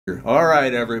All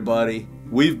right, everybody,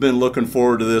 we've been looking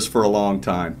forward to this for a long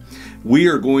time. We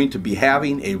are going to be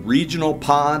having a regional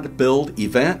pond build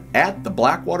event at the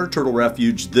Blackwater Turtle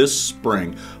Refuge this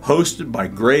spring, hosted by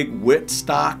Greg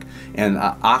Wittstock and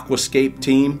Aquascape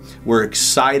team. We're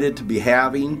excited to be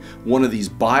having one of these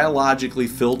biologically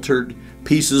filtered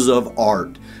pieces of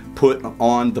art put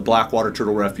on the Blackwater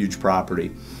Turtle Refuge property.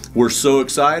 We're so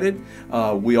excited.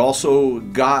 We also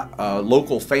got a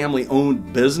local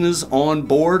family-owned business on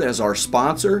board as our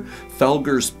sponsor,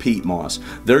 Felger's Peat Moss.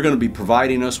 They're going to be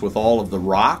providing us with all of the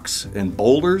rocks and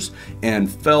boulders, and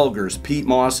Felger's Peat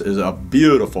Moss is a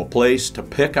beautiful place to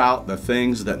pick out the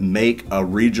things that make a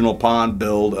regional pond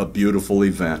build a beautiful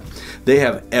event. They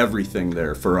have everything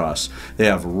there for us. They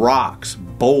have rocks,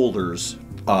 boulders,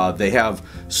 they have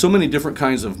so many different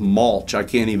kinds of mulch. I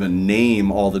can't even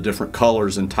name all the different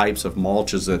colors and types of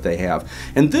mulches that they have.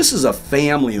 And this is a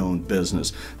family-owned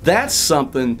business. That's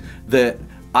something that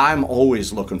I'm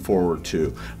always looking forward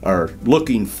to, or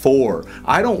looking for.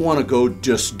 I don't want to go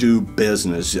just do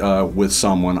business with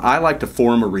someone. I like to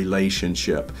form a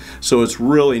relationship. So it's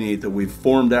really neat that we've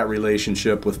formed that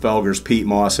relationship with Felger's Peat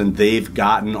Moss, and they've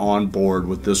gotten on board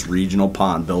with this regional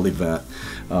pond build event.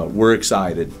 We're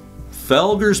excited.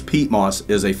 Felger's Peat Moss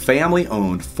is a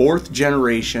family-owned,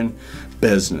 fourth-generation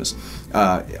business.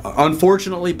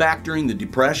 Unfortunately, back during the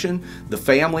Depression, the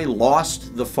family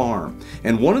lost the farm.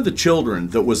 And one of the children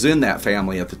that was in that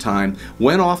family at the time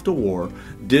went off to war,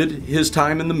 did his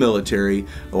time in the military,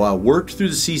 worked through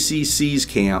the CCC's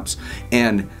camps,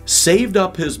 and saved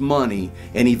up his money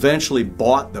and eventually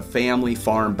bought the family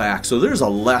farm back. So there's a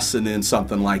lesson in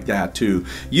something like that too.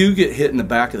 You get hit in the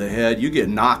back of the head, you get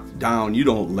knocked down, you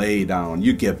don't lay down,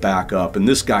 you get back up. And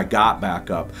this guy got back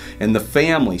up. And the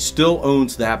family still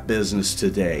owns that business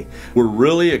today. We're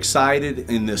really excited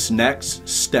in this next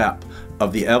step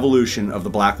of the evolution of the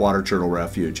Blackwater Turtle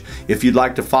Refuge. If you'd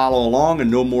like to follow along and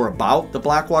know more about the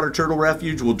Blackwater Turtle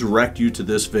Refuge, we'll direct you to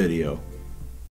this video.